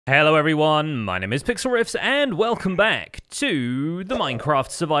Hello everyone, my name is Pixlriffs and welcome back to the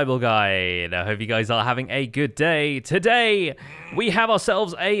Minecraft Survival Guide. I hope you guys are having a good day. Today, we have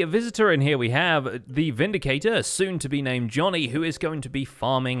ourselves a visitor in here. We have the Vindicator, soon to be named Johnny, who is going to be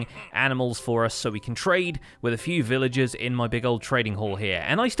farming animals for us so we can trade with a few villagers in my big old trading hall here.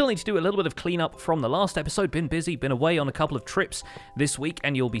 And I still need to do a little bit of cleanup from the last episode. Been busy, been away on a couple of trips this week,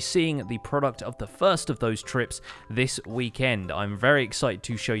 and you'll be seeing the product of the first of those trips this weekend. I'm very excited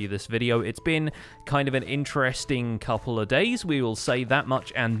to show you this video. It's been kind of an interesting couple of days, we will say that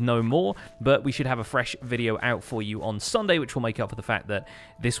much and no more, but we should have a fresh video out for you on Sunday, which will make up for the fact that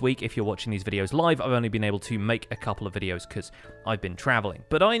this week, if you're watching these videos live, I've only been able to make a couple of videos because I've been traveling.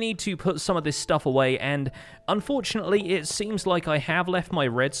 But I need to put some of this stuff away, and unfortunately, it seems like I have left my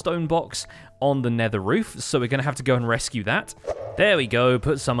redstone box on the nether roof, so we're going to have to go and rescue that. There we go,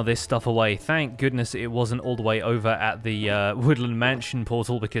 put some of this stuff away. Thank goodness it wasn't all the way over at the Woodland Mansion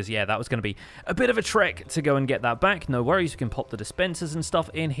portal, because yeah, that was going to be a bit of a trek to go and get that back. No worries, we can pop the dispensers and stuff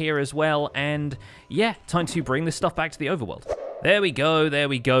in here as well, and yeah, time to bring this stuff back to the overworld. There we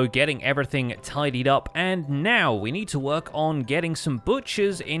go, getting everything tidied up, and now we need to work on getting some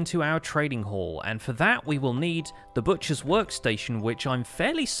butchers into our trading hall, and for that we will need the butcher's workstation, which I'm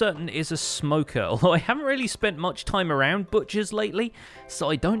fairly certain is a smoker, although I haven't really spent much time around butchers lately,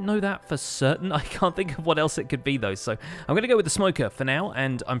 so I don't know that for certain. I can't think of what else it could be though, so I'm going to go with the smoker for now,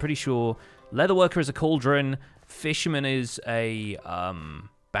 and I'm pretty sure leatherworker is a cauldron, fisherman is a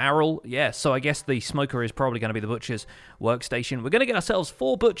barrel. Yeah, so I guess the smoker is probably going to be the butcher's workstation. We're going to get ourselves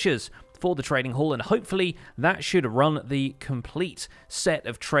 4 butchers for the trading hall, and hopefully that should run the complete set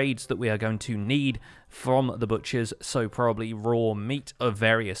of trades that we are going to need from the butchers. So probably raw meat of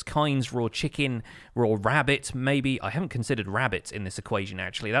various kinds, raw chicken, raw rabbit, maybe. I haven't considered rabbits in this equation,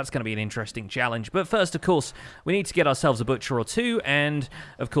 actually. That's going to be an interesting challenge. But first, of course, we need to get ourselves a butcher or two, and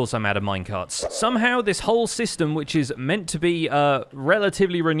of course, I'm out of minecarts. Somehow, this whole system, which is meant to be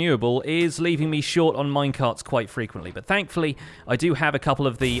relatively renewable, is leaving me short on minecarts quite frequently. But thankfully, I do have a couple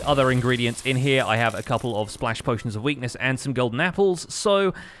of the other ingredients in here. I have a couple of splash potions of weakness and some golden apples.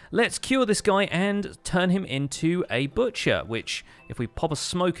 So let's cure this guy and turn him into a butcher, which, if we pop a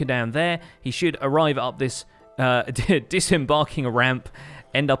smoker down there, he should arrive up this disembarking ramp,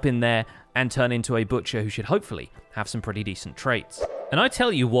 end up in there, and turn into a butcher who should hopefully have some pretty decent traits. And I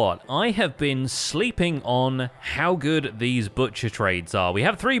tell you what, I have been sleeping on how good these butcher trades are. We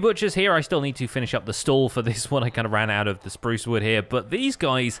have 3 butchers here. I still need to finish up the stall for this one. I kind of ran out of the spruce wood here, but these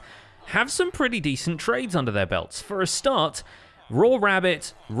guys have some pretty decent trades under their belts. For a start, raw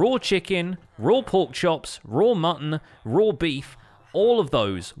rabbit, raw chicken, raw pork chops, raw mutton, raw beef, all of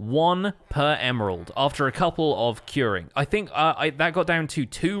those 1 per emerald after a couple of curing. I think that got down to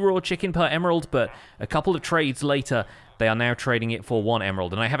 2 raw chicken per emerald, but a couple of trades later, they are now trading it for 1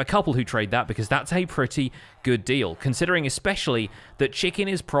 emerald. And I have a couple who trade that because that's a pretty good deal, considering especially that chicken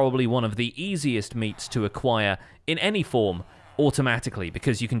is probably one of the easiest meats to acquire in any form automatically,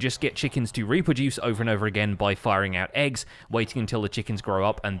 because you can just get chickens to reproduce over and over again by firing out eggs, waiting until the chickens grow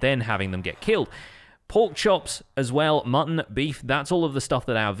up, and then having them get killed. Pork chops as well, mutton, beef, that's all of the stuff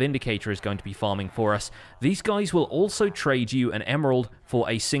that our Vindicator is going to be farming for us. These guys will also trade you an emerald for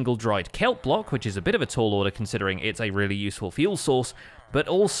a single dried kelp block, which is a bit of a tall order considering it's a really useful fuel source, but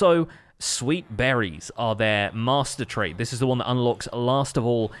also sweet berries are their master trait. This is the one that unlocks last of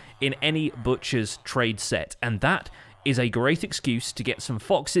all in any butcher's trade set, and that is a great excuse to get some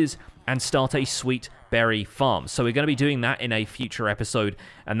foxes and start a sweet berry farm. So we're going to be doing that in a future episode,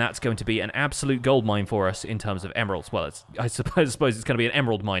 and that's going to be an absolute gold mine for us in terms of emeralds. Well, I suppose it's going to be an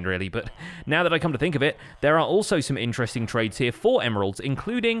emerald mine, really, but now that I come to think of it, there are also some interesting trades here for emeralds,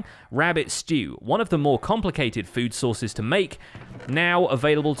 including rabbit stew, one of the more complicated food sources to make, now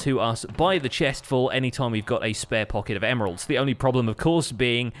available to us by the chestful anytime we've got a spare pocket of emeralds. The only problem, of course,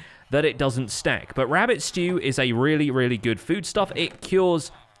 being that it doesn't stack. But rabbit stew is a really, really good food stuff. It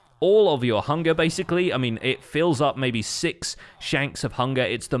cures all of your hunger, basically. I mean, it fills up maybe 6 shanks of hunger.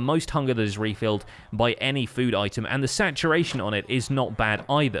 It's the most hunger that is refilled by any food item, and the saturation on it is not bad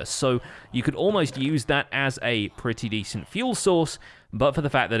either. So you could almost use that as a pretty decent fuel source, but for the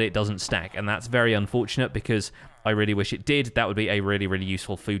fact that it doesn't stack, and that's very unfortunate because I really wish it did. That would be a really, really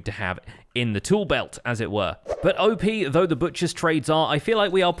useful food to have in the tool belt, as it were. But OP, though the butcher's trades are, I feel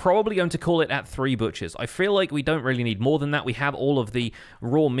like we are probably going to call it at 3 butchers. I feel like we don't really need more than that. We have all of the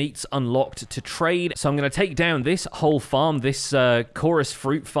raw meats unlocked to trade. So I'm going to take down this whole farm. This chorus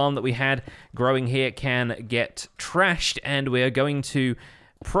fruit farm that we had growing here can get trashed, and we are going to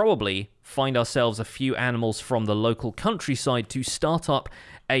probably find ourselves a few animals from the local countryside to start up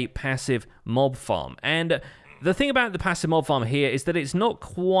a passive mob farm. And The thing about the passive mob farm here is that it's not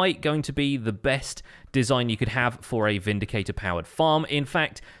quite going to be the best design you could have for a Vindicator-powered farm. In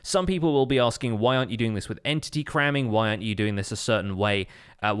fact, some people will be asking, why aren't you doing this with entity cramming? Why aren't you doing this a certain way?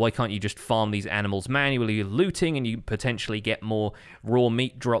 Why can't you just farm these animals manually, looting, and you potentially get more raw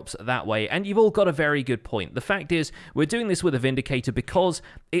meat drops that way? And you've all got a very good point. The fact is, we're doing this with a Vindicator because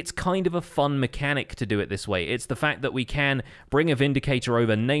it's kind of a fun mechanic to do it this way. It's the fact that we can bring a Vindicator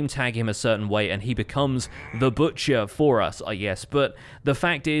over, name tag him a certain way, and he becomes the butcher for us, I guess. But the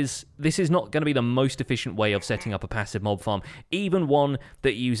fact is, this is not going to be the most efficient way of setting up a passive mob farm, even one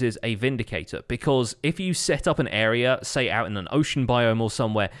that uses a Vindicator, because if you set up an area, say out in an ocean biome or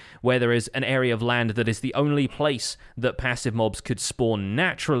somewhere, where there is an area of land that is the only place that passive mobs could spawn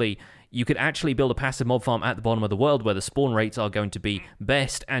naturally, you could actually build a passive mob farm at the bottom of the world where the spawn rates are going to be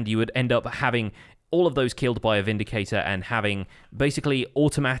best, and you would end up having all of those killed by a Vindicator and having basically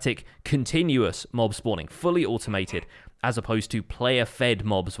automatic, continuous mob spawning, fully automated, as opposed to player-fed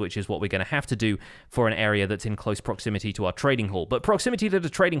mobs, which is what we're going to have to do for an area that's in close proximity to our trading hall. But proximity to the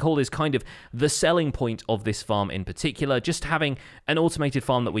trading hall is kind of the selling point of this farm in particular, just having an automated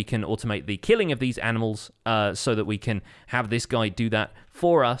farm that we can automate the killing of these animals so that we can have this guy do that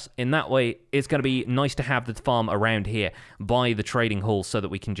for us. In that way, it's going to be nice to have the farm around here by the trading hall so that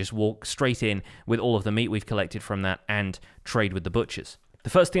we can just walk straight in with all of the meat we've collected from that and trade with the butchers. The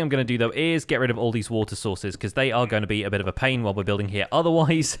first thing I'm going to do, though, is get rid of all these water sources, because they are going to be a bit of a pain while we're building here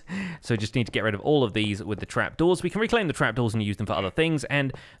otherwise. So just need to get rid of all of these with the trapdoors. We can reclaim the trapdoors and use them for other things,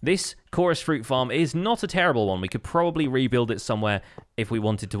 and this chorus fruit farm is not a terrible one. We could probably rebuild it somewhere if we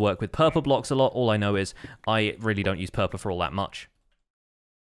wanted to work with purple blocks a lot. All I know is I really don't use purple for all that much.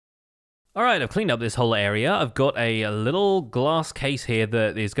 Alright, I've cleaned up this whole area. I've got a little glass case here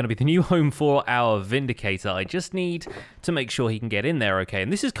that is going to be the new home for our Vindicator. I just need to make sure he can get in there okay.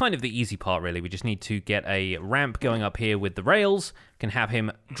 And this is kind of the easy part, really. We just need to get a ramp going up here with the rails, can have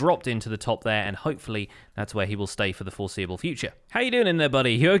him dropped into the top there, and hopefully that's where he will stay for the foreseeable future. How you doing in there,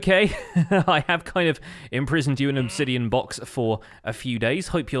 buddy? You okay? I have kind of imprisoned you in an obsidian box for a few days.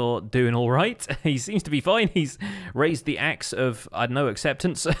 Hope you're doing all right. He seems to be fine. He's raised the axe of, I don't know,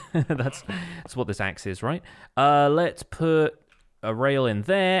 acceptance. That's what this axe is, right? Let's put a rail in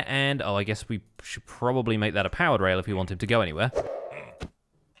there, and I guess we should probably make that a powered rail if we want him to go anywhere.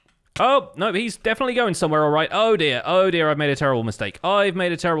 Oh, no, he's definitely going somewhere, all right. Oh, dear, I've made a terrible mistake. I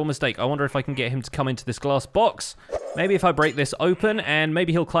wonder if I can get him to come into this glass box. Maybe if I break this open, and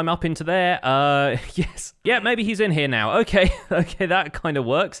maybe he'll climb up into there. Yes. Yeah, maybe he's in here now. Okay, that kind of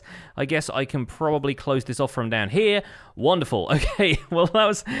works. I guess I can probably close this off from down here. Wonderful. Okay, well, that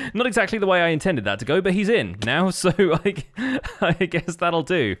was not exactly the way I intended that to go, but he's in now, so I guess that'll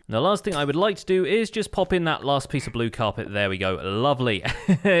do. The last thing I would like to do is just pop in that last piece of blue carpet. There we go. Lovely.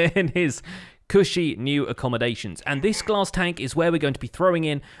 In his cushy new accommodations. And this glass tank is where we're going to be throwing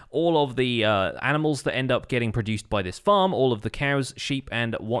in all of the animals that end up getting produced by this farm. All of the cows, sheep,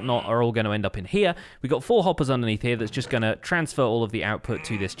 and whatnot are all going to end up in here. We've got 4 hoppers underneath here that's just going to transfer all of the output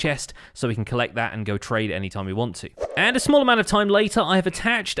to this chest so we can collect that and go trade anytime we want to. And a small amount of time later, I have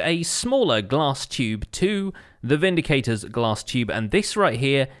attached a smaller glass tube to the Vindicator's glass tube, and this right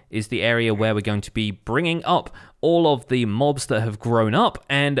here is the area where we're going to be bringing up all of the mobs that have grown up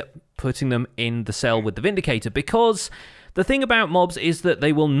and putting them in the cell with the Vindicator, because the thing about mobs is that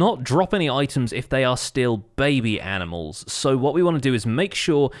they will not drop any items if they are still baby animals. So what we want to do is make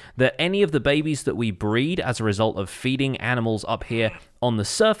sure that any of the babies that we breed as a result of feeding animals up here on the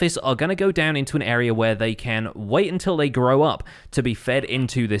surface are going to go down into an area where they can wait until they grow up to be fed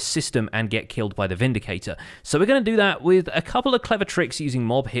into this system and get killed by the Vindicator. So we're going to do that with a couple of clever tricks using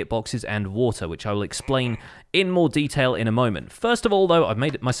mob hitboxes and water, which I will explain in more detail in a moment. First of all, though, I've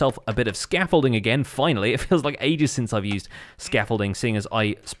made myself a bit of scaffolding again, finally. It feels like ages since I've used scaffolding, seeing as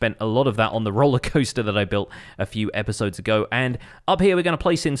I spent a lot of that on the roller coaster that I built a few episodes ago. And up here, we're going to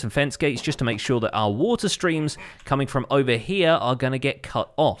place in some fence gates just to make sure that our water streams coming from over here are going to get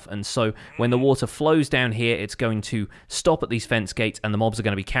cut off. And so when the water flows down here, it's going to stop at these fence gates, and the mobs are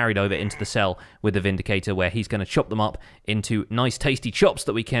going to be carried over into the cell with the Vindicator, where he's going to chop them up into nice tasty chops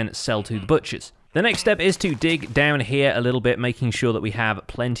that we can sell to the butchers. The next step is to dig down here a little bit, making sure that we have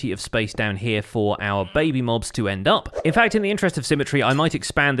plenty of space down here for our baby mobs to end up. In fact, in the interest of symmetry, I might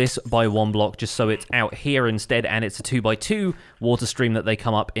expand this by 1 block just so it's out here instead, and it's a 2x2 water stream that they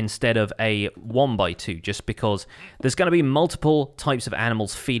come up instead of a 1x2, just because there's going to be multiple types of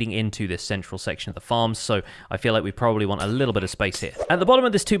animals feeding into this central section of the farm, so I feel like we probably want a little bit of space here. At the bottom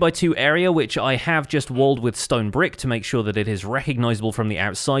of this 2x2 area, which I have just walled with stone brick to make sure that it is recognizable from the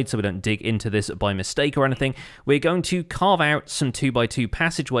outside so we don't dig into this by mistake or anything. We're going to carve out some 2x2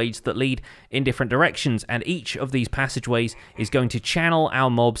 passageways that lead in different directions, and each of these passageways is going to channel our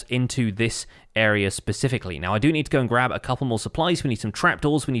mobs into this area specifically. Now, I do need to go and grab a couple more supplies. We need some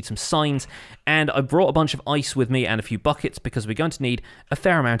trapdoors, we need some signs, and I brought a bunch of ice with me and a few buckets because we're going to need a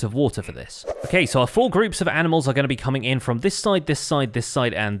fair amount of water for this. Okay, so our 4 groups of animals are going to be coming in from this side, this side, this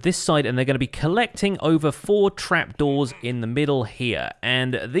side, and this side, and they're going to be collecting over 4 trapdoors in the middle here.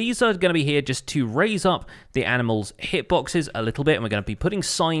 And these are going to be here just to raise up the animals' hitboxes a little bit, and we're going to be putting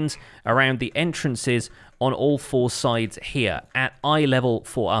signs around the entrances on all 4 sides here at eye level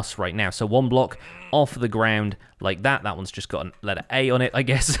for us right now. So 1 block off the ground like that. That one's just got a letter A on it, I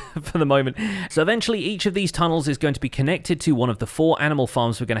guess, for the moment. So eventually each of these tunnels is going to be connected to one of the 4 animal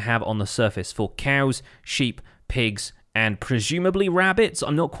farms we're going to have on the surface for cows, sheep, pigs, and presumably rabbits.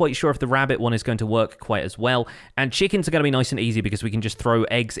 I'm not quite sure if the rabbit one is going to work quite as well. And chickens are going to be nice and easy because we can just throw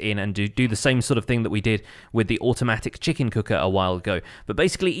eggs in and do the same sort of thing that we did with the automatic chicken cooker a while ago. But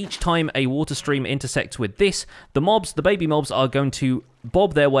basically each time a water stream intersects with this, the baby mobs are going to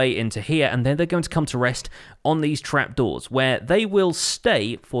bob their way into here, and then they're going to come to rest on these trapdoors where they will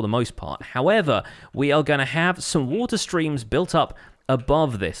stay for the most part. However, we are going to have some water streams built up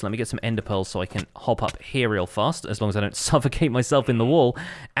above this. Let me get some ender pearls so I can hop up here real fast, as long as I don't suffocate myself in the wall.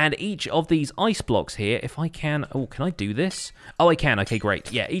 And each of these ice blocks here, if I can... Oh, can I do this? Oh, I can. Okay,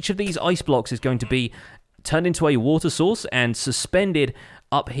 great. Yeah, each of these ice blocks is going to be turned into a water source and suspended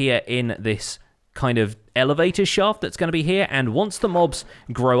up here in this kind of elevator shaft that's going to be here. And once the mobs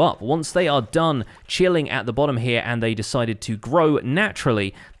grow up, once they are done chilling at the bottom here and they decided to grow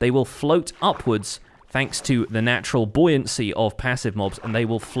naturally, they will float upwards thanks to the natural buoyancy of passive mobs, and they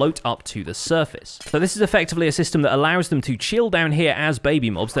will float up to the surface. So this is effectively a system that allows them to chill down here as baby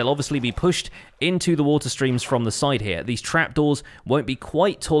mobs. They'll obviously be pushed into the water streams from the side here. These trapdoors won't be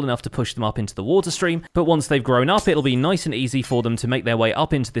quite tall enough to push them up into the water stream, but once they've grown up, it'll be nice and easy for them to make their way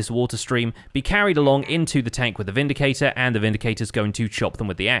up into this water stream, be carried along into the tank with the Vindicator, and the Vindicator's going to chop them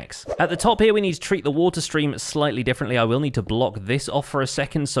with the axe. At the top here, we need to treat the water stream slightly differently. I will need to block this off for a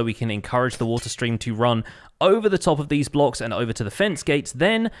second so we can encourage the water stream to run over the top of these blocks and over to the fence gates.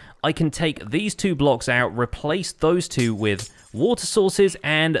 Then I can take these 2 blocks out, replace those 2 with water sources,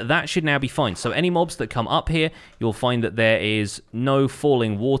 and that should now be fine. So any mobs that come up here, you'll find that there is no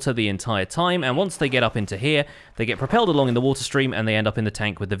falling water the entire time, and once they get up into here, they get propelled along in the water stream and they end up in the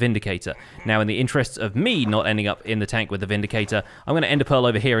tank with the Vindicator. Now, in the interests of me not ending up in the tank with the Vindicator, I'm going to ender pearl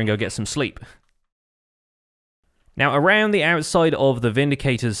over here and go get some sleep. Now, around the outside of the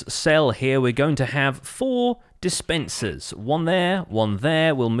Vindicator's cell here, we're going to have 4 dispensers. One there, one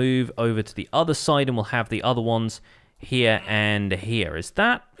there. We'll move over to the other side and we'll have the other ones here and here. Is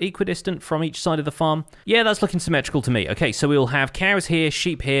that equidistant from each side of the farm? Yeah, that's looking symmetrical to me. Okay, so we'll have cows here,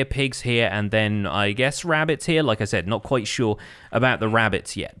 sheep here, pigs here, and then I guess rabbits here. Like I said, not quite sure about the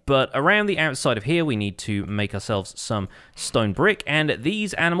rabbits yet. But around the outside of here, we need to make ourselves some stone brick, and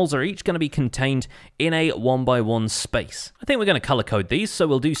these animals are each going to be contained in a 1x1 space. I think we're going to color code these, so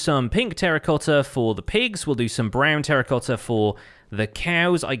we'll do some pink terracotta for the pigs, we'll do some brown terracotta for the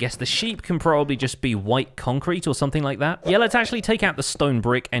cows. I guess the sheep can probably just be white concrete or something like that. Yeah, let's actually take out the stone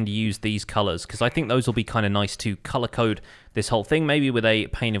brick and use these colors, because I think those will be kind of nice to color code this whole thing, maybe with a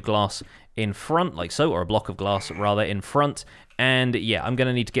pane of glass in front, like so, or a block of glass, rather, in front. And yeah, I'm going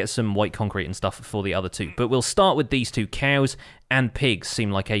to need to get some white concrete and stuff for the other 2. But we'll start with these 2. Cows and pigs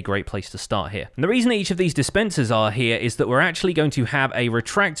seem like a great place to start here. And the reason each of these dispensers are here is that we're actually going to have a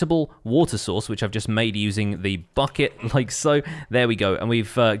retractable water source, which I've just made using the bucket, like so. There we go. And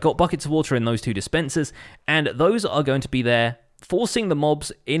we've got buckets of water in those 2 dispensers, and those are going to be there forcing the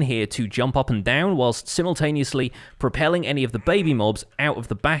mobs in here to jump up and down whilst simultaneously propelling any of the baby mobs out of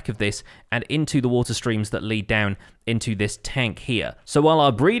the back of this and into the water streams that lead down into this tank here. So while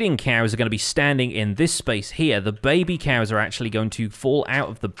our breeding cows are going to be standing in this space here, the baby cows are actually going to fall out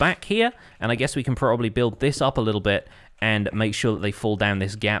of the back here, and I guess we can probably build this up a little bit and make sure that they fall down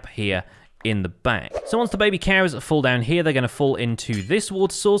this gap here in the back. So once the baby cows fall down here, they're going to fall into this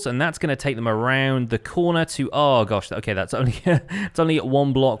water source, and that's going to take them around the corner to... Oh gosh, okay, that's only it's only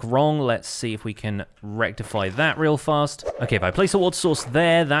 1 block wrong. Let's see if we can rectify that real fast. Okay, if I place a water source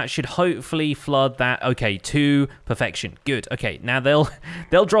there, that should hopefully flood that. Okay, to perfection. Good. Okay, now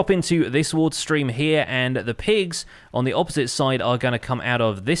they'll drop into this water stream here, and the pigs on the opposite side are going to come out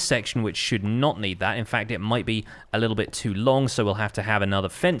of this section, which should not need that. In fact, it might be a little bit too long, so we'll have to have another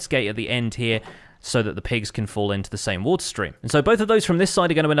fence gate at the end here so that the pigs can fall into the same water stream. And so both of those from this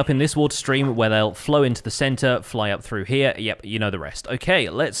side are going to end up in this water stream where they'll flow into the center, fly up through here. Yep, you know the rest. Okay,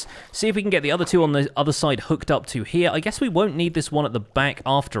 let's see if we can get the other two on the other side hooked up to here. I guess we won't need this one at the back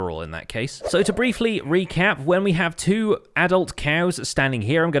after all in that case. So to briefly recap, when we have two adult cows standing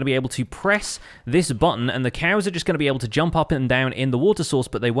here, I'm going to be able to press this button and the cows are just going to be able to jump up and down in the water source,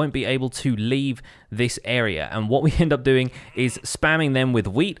 but they won't be able to leave this area. And what we end up doing is spamming them with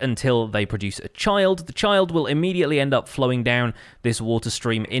wheat until they produce a child. The child will immediately end up flowing down this water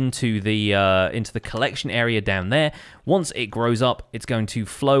stream into the collection area down there. Once it grows up, it's going to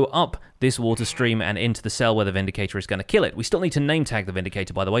flow up this water stream and into the cell where the Vindicator is going to kill it. We still need to name tag the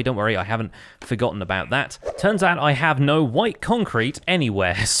Vindicator, by the way. Don't worry, I haven't forgotten about that. Turns out I have no white concrete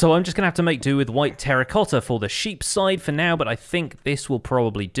anywhere, so I'm just going to have to make do with white terracotta for the sheep side for now, but I think this will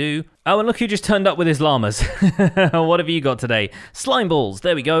probably do. Oh, and look who just turned up with his llamas. What have you got today? Slime balls,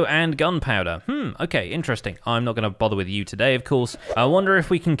 there we go, and gunpowder. Okay, interesting. I'm not going to bother with you today, of course. I wonder if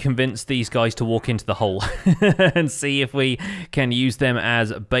we can convince these guys to walk into the hole and see if we can use them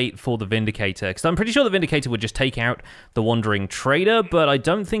as bait for the Vindicator. Because I'm pretty sure the Vindicator would just take out the wandering trader, but I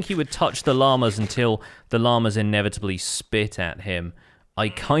don't think he would touch the llamas until the llamas inevitably spit at him. I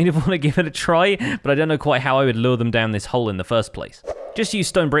kind of want to give it a try, but I don't know quite how I would lure them down this hole in the first place. Just use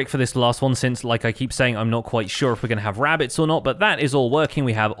stone brick for this last one since, like I keep saying, I'm not quite sure if we're going to have rabbits or not, but that is all working.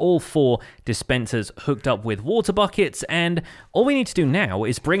 We have all 4 dispensers hooked up with water buckets, and all we need to do now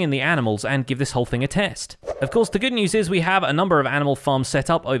is bring in the animals and give this whole thing a test. Of course, the good news is we have a number of animal farms set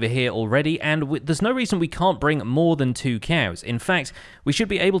up over here already, and there's no reason we can't bring more than 2 cows. In fact, we should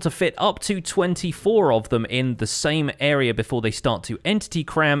be able to fit up to 24 of them in the same area before they start to entity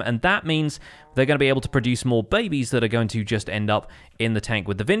cram, and that means they're going to be able to produce more babies that are going to just end up in the tank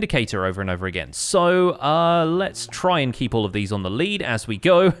with the Vindicator over and over again. So let's try and keep all of these on the lead as we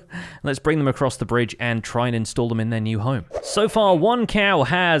go. Let's bring them across the bridge and try and install them in their new home. So far, 1 cow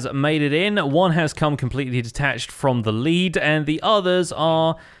has made it in, 1 has come completely detached from the lead, and the others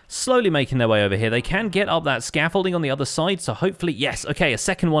are slowly making their way over here. They can get up that scaffolding on the other side, so hopefully, yes, okay, a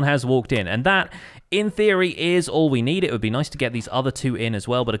second one has walked in, and that, in theory, is all we need. It would be nice to get these other 2 in as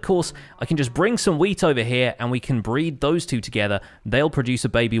well, but of course, I can just bring some wheat over here, and we can breed those 2 together. They'll produce a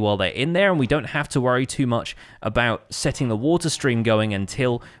baby while they're in there, and we don't have to worry too much about setting the water stream going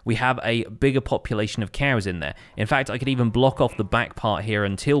until we have a bigger population of cows in there. In fact, I could even block off the back part here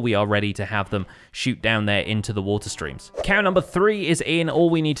until we are ready to have them shoot down there into the water streams. Cow number 3 is in. All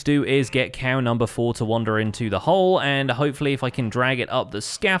we need to do is get cow number 4 to wander into the hole, and hopefully if I can drag it up the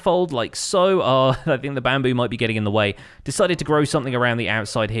scaffold like so, I think the bamboo might be getting in the way. Decided to grow something around the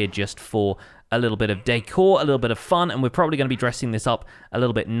outside here just for a little bit of decor, a little bit of fun, and we're probably going to be dressing this up a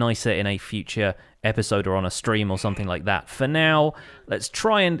little bit nicer in a future episode or on a stream or something like that. For now, let's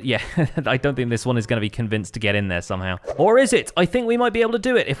try and, yeah, I don't think this one is going to be convinced to get in there somehow. Or is it? I think we might be able to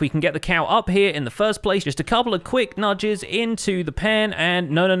do it if we can get the cow up here in the first place. Just a couple of quick nudges into the pen, and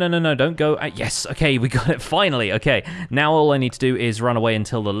no, don't go. Yes, okay, we got it finally. Okay, now all I need to do is run away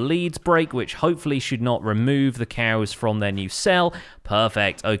until the leads break, which hopefully should not remove the cows from their new cell.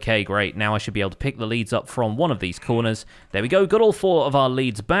 Perfect. Okay, great. Now I should be able to pick the leads up from one of these corners. There we go. Got all 4 of our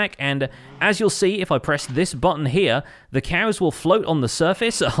leads back, and as you'll see, if I press this button here, the cows will float on the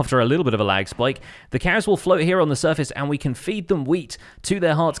surface after a little bit of a lag spike. The cows will float here on the surface, and we can feed them wheat to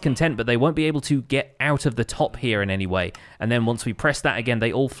their heart's content, but they won't be able to get out of the top here in any way. And then once we press that again,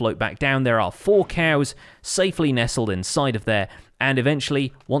 they all float back down. There are 4 cows safely nestled inside of there, and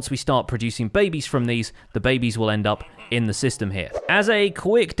eventually, once we start producing babies from these, the babies will end up in the system here. As a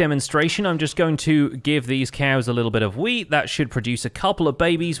quick demonstration, I'm just going to give these cows a little bit of wheat. That should produce a couple of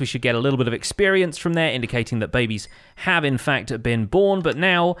babies. We should get a little bit of experience from there, indicating that babies have in fact been born. But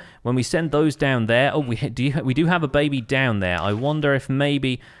now, when we send those down there, oh, we do have a baby down there. I wonder if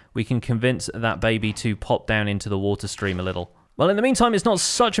maybe we can convince that baby to pop down into the water stream a little. Well, in the meantime, it's not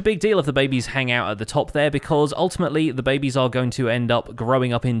such a big deal if the babies hang out at the top there, because ultimately the babies are going to end up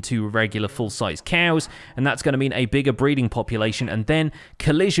growing up into regular full-size cows, and that's going to mean a bigger breeding population, and then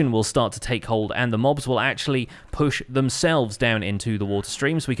collision will start to take hold, and the mobs will actually push themselves down into the water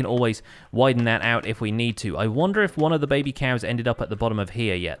stream, so we can always widen that out if we need to. I wonder if one of the baby cows ended up at the bottom of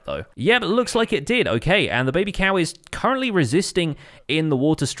here yet, though. Yeah, but it looks like it did. Okay, and the baby cow is currently resisting in the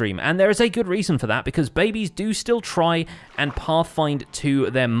water stream, and there is a good reason for that, because babies do still try and pathfind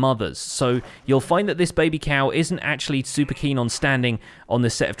to their mothers. So you'll find that this baby cow isn't actually super keen on standing on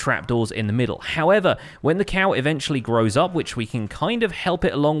this set of trapdoors in the middle. However, when the cow eventually grows up, which we can kind of help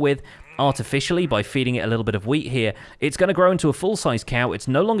it along with, artificially by feeding it a little bit of wheat here, it's going to grow into a full-size cow. It's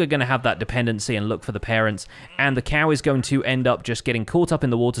no longer going to have that dependency and look for the parents, and the cow is going to end up just getting caught up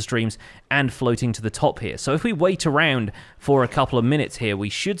in the water streams and floating to the top here. So if we wait around for a couple of minutes here, we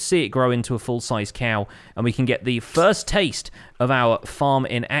should see it grow into a full-size cow, and we can get the first taste of our farm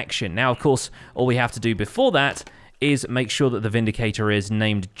in action. Now, of course, all we have to do before that is make sure that the Vindicator is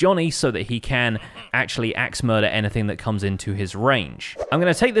named Johnny so that he can actually axe murder anything that comes into his range. I'm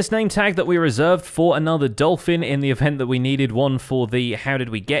going to take this name tag that we reserved for another dolphin in the event that we needed one for the how did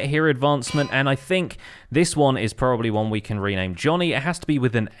we get here advancement, and I think this one is probably one we can rename Johnny. It has to be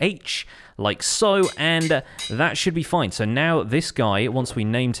with an H, like so, and that should be fine. So now this guy, once we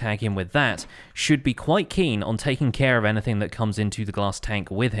name tag him with that, should be quite keen on taking care of anything that comes into the glass tank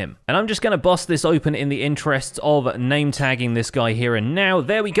with him. And I'm just going to bust this open in the interests of name tagging this guy here and now.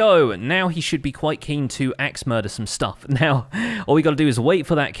 There we go. Now he should be quite keen to axe murder some stuff. Now, all we got to do is wait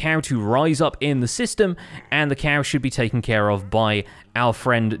for that cow to rise up in the system, and the cow should be taken care of by our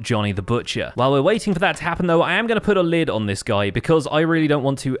friend Johnny the Butcher. While we're waiting for that to happen though, I am going to put a lid on this guy because I really don't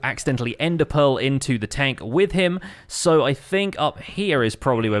want to accidentally ender pearl into the tank with him. So I think up here is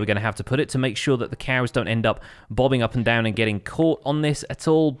probably where we're going to have to put it to make sure that the cows don't end up bobbing up and down and getting caught on this at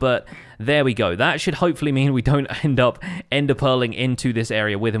all. But there we go. That should hopefully mean we don't end up ender pearling into this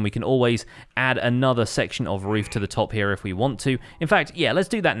area with him. We can always add another section of roof to the top here if we want to. In fact, yeah, let's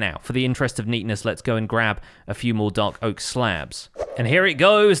do that now. For the interest of neatness, let's go and grab a few more dark oak slabs. And here it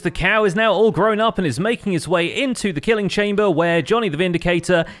goes. The cow is now all grown up and is making his way into the killing chamber where Johnny the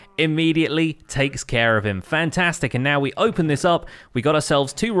Vindicator immediately takes care of him. Fantastic. And now we open this up. We got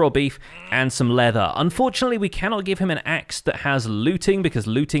ourselves 2 raw beef and some leather. Unfortunately, we cannot give him an axe that has looting because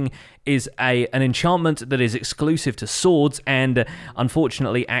looting is an enchantment that is exclusive to swords, and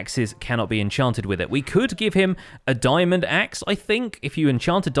unfortunately axes cannot be enchanted with it. We could give him a diamond axe, I think. If you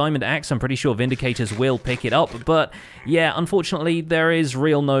enchant a diamond axe, I'm pretty sure Vindicators will pick it up, but yeah, unfortunately there is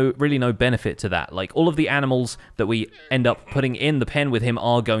really no benefit to that. Like, all of the animals that we end up putting in the pen with him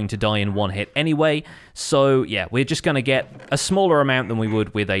are going to die in one hit anyway, so yeah, we're just going to get a smaller amount than we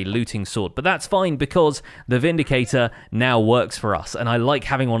would with a looting sword, but that's fine because the Vindicator now works for us, and I like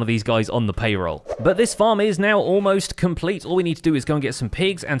having one of these guys on the payroll. But this farm is now almost complete. All we need to do is go and get some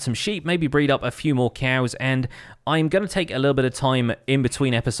pigs and some sheep, maybe breed up a few more cows, and I'm going to take a little bit of time in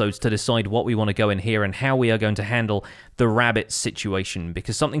between episodes to decide what we want to go in here and how we are going to handle the rabbit situation,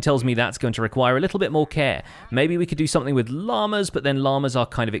 because something tells me that's going to require a little bit more care. Maybe we could do something with llamas, but then llamas are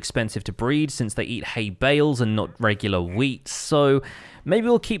kind of expensive to breed since they eat hay bales and not regular wheat, so maybe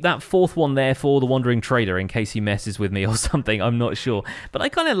we'll keep that 4th one there for the Wandering Trader in case he messes with me or something, I'm not sure. But I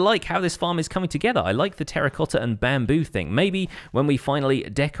kind of like how this farm is coming together. I like the terracotta and bamboo thing. Maybe when we finally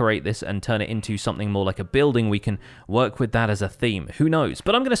decorate this and turn it into something more like a building, we can work with that as a theme. Who knows?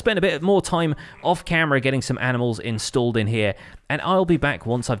 But I'm going to spend a bit more time off camera getting some animals installed in here, and I'll be back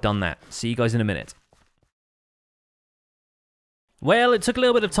once I've done that. See you guys in a minute. Well, it took a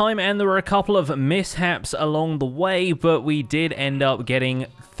little bit of time and there were a couple of mishaps along the way, but we did end up getting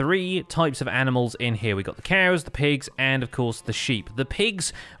 3 types of animals in here. We got the cows, the pigs, and of course the sheep. The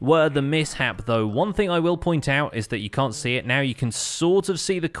pigs were the mishap though. One thing I will point out is that you can't see it. Now you can sort of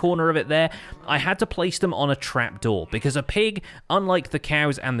see the corner of it there. I had to place them on a trapdoor because a pig, unlike the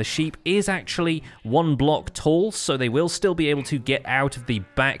cows and the sheep, is actually 1 block tall, so they will still be able to get out of the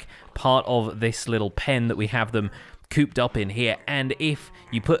back part of this little pen that we have them cooped up in here, and if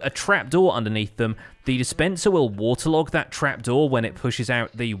you put a trapdoor underneath them, the dispenser will waterlog that trapdoor when it pushes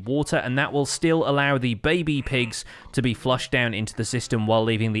out the water, and that will still allow the baby pigs to be flushed down into the system while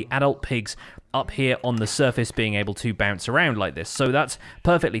leaving the adult pigs up here on the surface being able to bounce around like this. So that's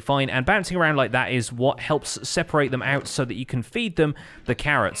perfectly fine, and bouncing around like that is what helps separate them out so that you can feed them the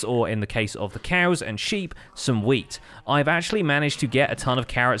carrots, or in the case of the cows and sheep, some wheat. I've actually managed to get a ton of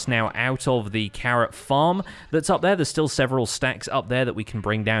carrots now out of the carrot farm that's up there. There's still several stacks up there that we can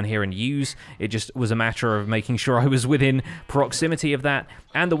bring down here and use. It just was a matter of making sure I was within proximity of that,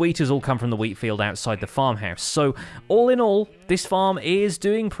 and the wheat has all come from the wheat field outside the farmhouse. So all in all, this farm is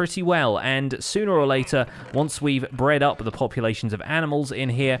doing pretty well, and sooner or later, once we've bred up the populations of animals in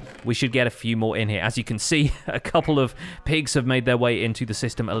here, we should get a few more in here. As you can see, a couple of pigs have made their way into the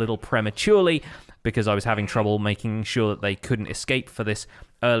system a little prematurely because I was having trouble making sure that they couldn't escape for this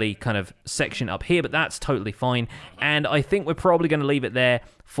early kind of section up here, but that's totally fine, and I think we're probably going to leave it there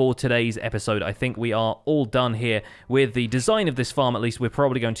for today's episode. I think we are all done here with the design of this farm. At least we're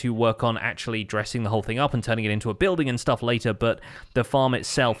probably going to work on actually dressing the whole thing up and turning it into a building and stuff later, but the farm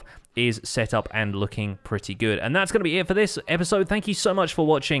itself is set up and looking pretty good. And that's going to be it for this episode. Thank you so much for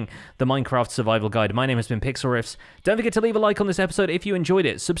watching the Minecraft Survival Guide. My name has been Pixlriffs. Don't forget to leave a like on this episode if you enjoyed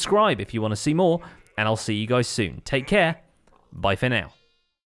it. Subscribe if you want to see more, and I'll see you guys soon. Take care. Bye for now.